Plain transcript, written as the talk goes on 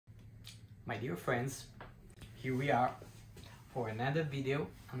My dear friends, here we are for another video,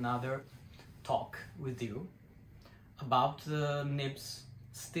 another talk with you about nibs.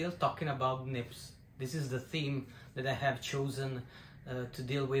 Still talking about nibs. This is the theme that I have chosen to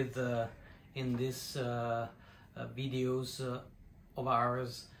deal with in this videos of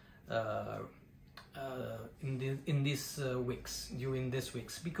ours in these weeks, during these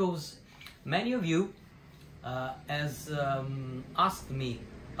weeks, because many of you has asked me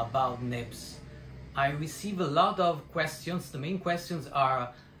about nibs. I receive a lot of questions. The main questions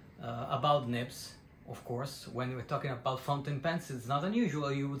are about nibs, of course. When we're talking about fountain pens, it's not unusual.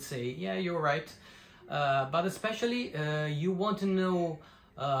 You would say, yeah, you're right. But especially you want to know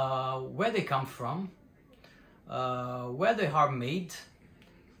where they come from, where they are made,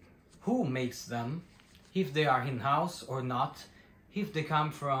 who makes them, if they are in-house or not, if they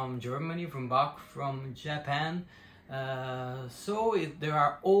come from Germany, from Bach, from Japan. So there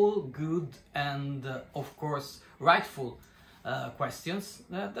are all good and of course rightful questions.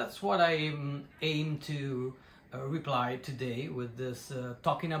 That's what I aim to reply today with this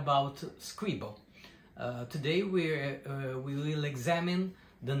talking about Scribo. Today we will examine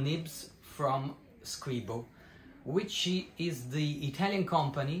the nibs from Scribo, which is the Italian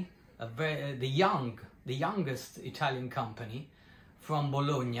company, the youngest Italian company from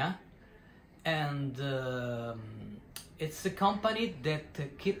Bologna, and it's a company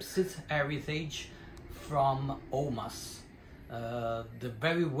that keeps its heritage from Omas, the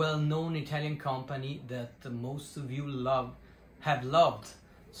very well-known Italian company that most of you have loved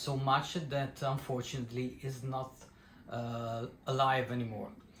so much that unfortunately is not alive anymore.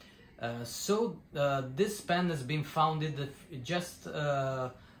 So this pen has been founded just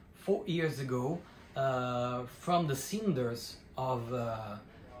 4 years ago from the cinders of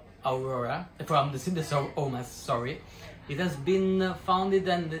Omas, sorry. It has been founded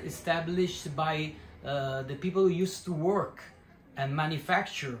and established by the people who used to work and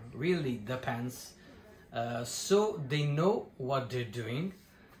manufacture really the pens, so they know what they're doing,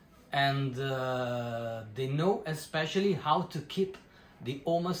 and they know especially how to keep the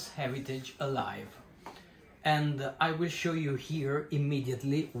Omas heritage alive. And I will show you here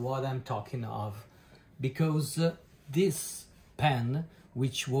immediately what I'm talking of, because this pen,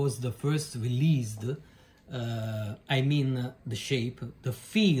 which was the first released, I mean the shape, the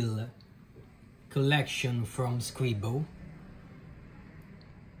feel collection from Scribo,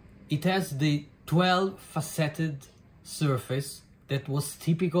 it has the 12-faceted surface that was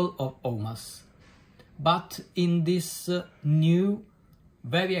typical of Omas, but in this new,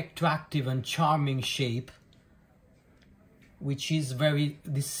 very attractive and charming shape, which is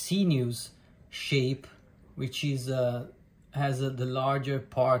this sinuous shape, which is has the larger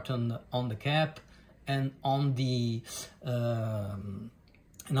part on the cap and on the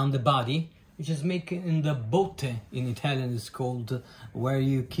body, which is making in the botte in Italian is called, where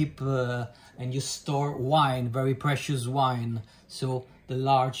you keep and you store wine, very precious wine. So the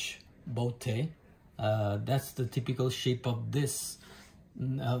large botte, that's the typical shape of this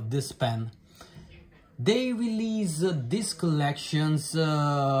pen. They release these collections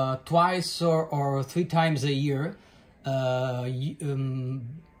twice or 3 times a year.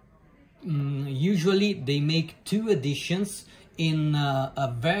 Usually they make 2 editions in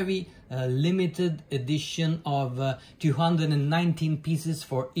a very limited edition of 219 pieces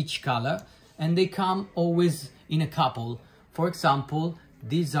for each color, and they come always in a couple. For example,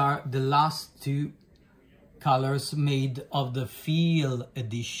 these are the last 2 colors made of the Feel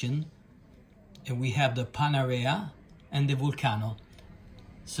edition. And we have the Panarea and the Vulcano.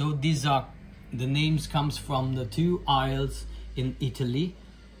 So these are, the names comes from the 2 isles in Italy.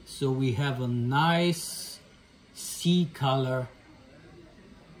 So we have a nice sea color,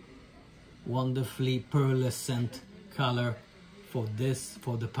 wonderfully pearlescent color for this,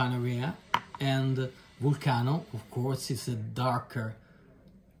 for the Panarea. And Vulcano, of course, is a darker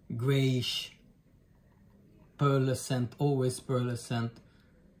grayish, pearlescent, always pearlescent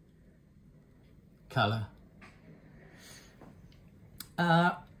color.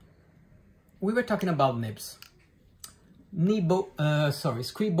 We were talking about nibs.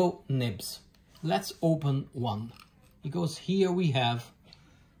 Scribo nibs. Let's open one, because here we have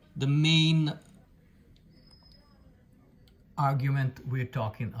the main argument we're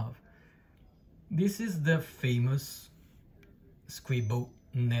talking of. This is the famous Scribo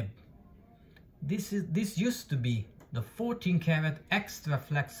nib. This used to be the 14-karat extra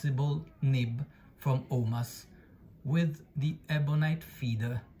flexible nib from Omas with the ebonite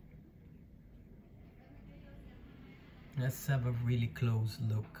feeder. Let's have a really close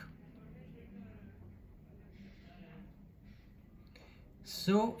look.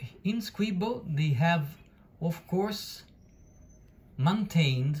 So in Scribo they have, of course,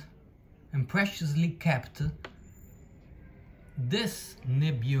 maintained and preciously kept this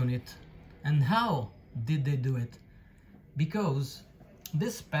nib unit. And how did they do it? Because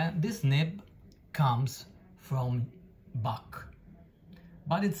this nib comes from buck,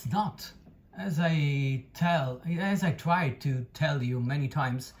 but it's not, as I try to tell you many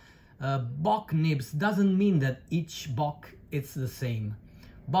times. Buck nibs doesn't mean that each buck is the same.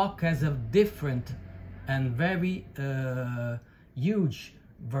 Buck has a different and very huge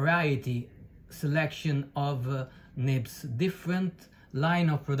variety selection of nibs, different line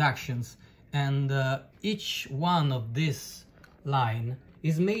of productions, and each one of this line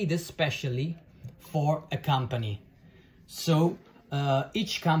is made especially for a company. So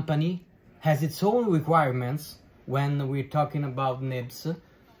each company has its own requirements when we're talking about nibs,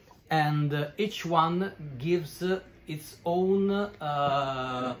 and each one gives its own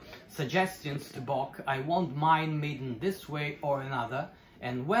suggestions to Bock. I want mine made in this way or another.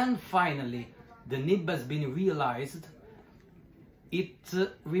 And when finally the nib has been realized, it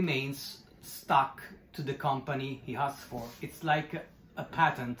remains stuck to the company he asked for. It's like a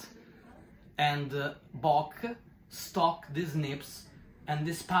patent, and Bock stock these nibs, and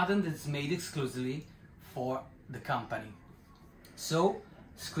this patent is made exclusively for the company. So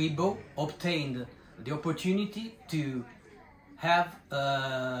Scribo obtained the opportunity to have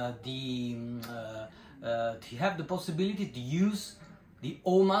the possibility to use the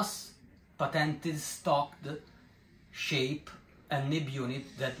OMA's patented stocked shape and nib unit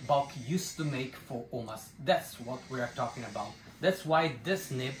that Bock used to make for OMA's. That's what we are talking about. That's why this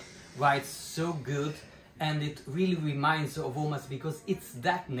nib rides so good, and it really reminds of OMA's because it's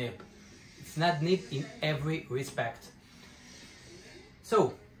that nib. It's that nib in every respect.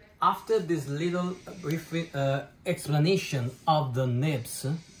 So, after this little brief explanation of the nibs,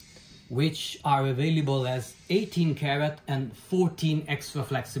 which are available as 18 karat and 14 extra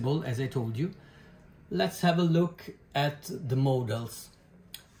flexible, as I told you, let's have a look at the models.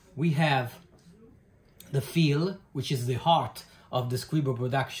 We have the feel, which is the heart of the Scribo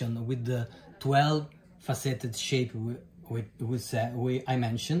production, with the 12 faceted shape I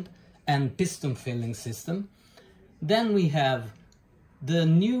mentioned, and piston filling system. Then we have the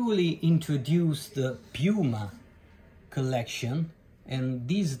newly introduced Puma collection, and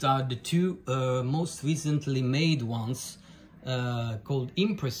these are the two most recently made ones, called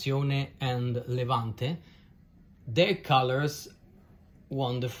Impressione and Levante. Their colors,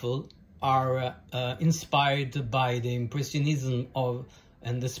 wonderful, are inspired by the Impressionism of,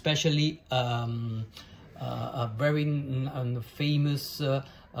 and especially a very famous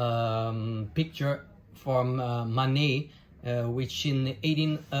picture from Manet, which in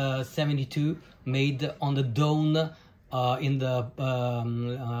 1872 made on the Dône in the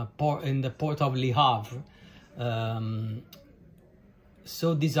port of Le Havre.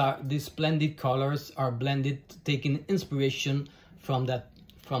 So these splendid colors are blended, taking inspiration from that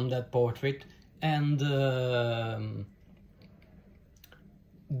portrait, and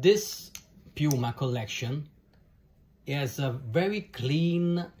this Puma collection has a very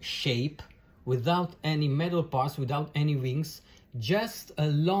clean shape, without any metal parts, without any rings, just a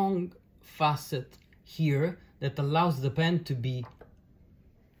long facet here that allows the pen to be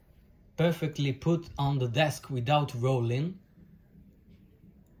perfectly put on the desk without rolling,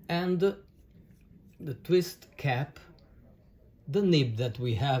 and the twist cap, the nib that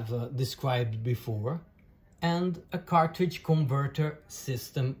we have described before, and a cartridge converter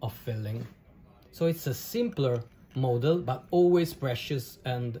system of filling. So it's a simpler model, but always precious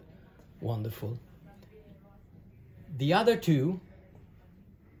and wonderful. The other two,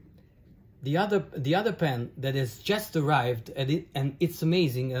 the other pen that has just arrived at it, and it's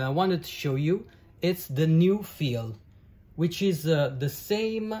amazing, and I wanted to show you, it's the new Feel, which is the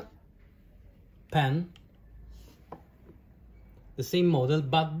same pen, the same model,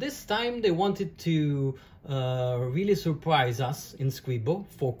 but this time they wanted to really surprise us in Scribo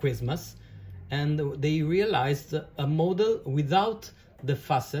for Christmas, and they realized a model without the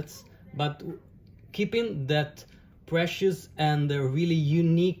facets, but keeping that precious and really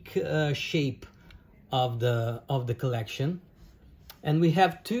unique shape of the collection. And we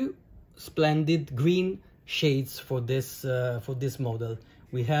have two splendid green shades for this model.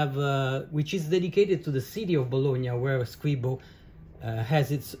 We have which is dedicated to the city of Bologna, where Scribo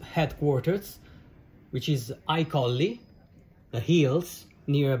has its headquarters, which is I Colli, the hills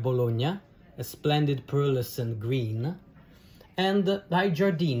near Bologna, a splendid pearlescent green, and I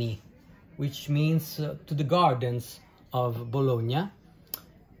Giardini, which means to the gardens of Bologna.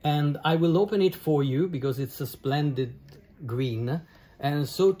 And I will open it for you because it's a splendid green. And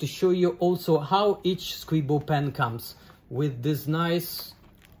so to show you also how each Scribo pen comes with this nice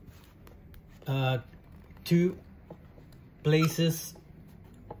 2 places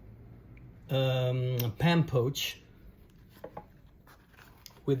pen pouch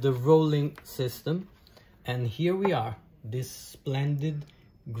with the rolling system. And here we are, this splendid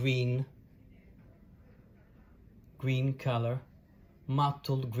green color,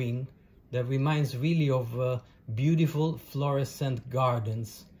 mottled green, that reminds really of beautiful fluorescent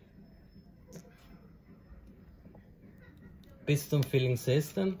gardens. Piston filling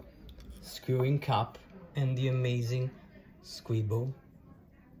system, screwing cap, and the amazing Scribo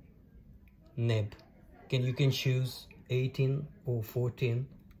nib. You can choose 18 or 14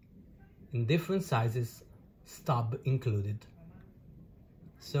 in different sizes, stub included.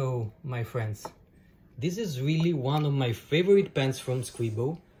 So my friends, this is really one of my favorite pens from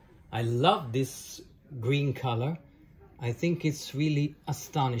Scribo. I love this green color. I think it's really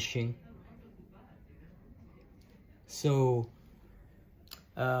astonishing. So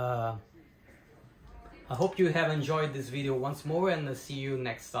I hope you have enjoyed this video once more, and I'll see you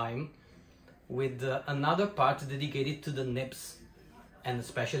next time with another part dedicated to the nibs, and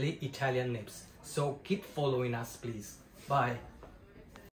especially Italian nibs. So keep following us, please. Bye.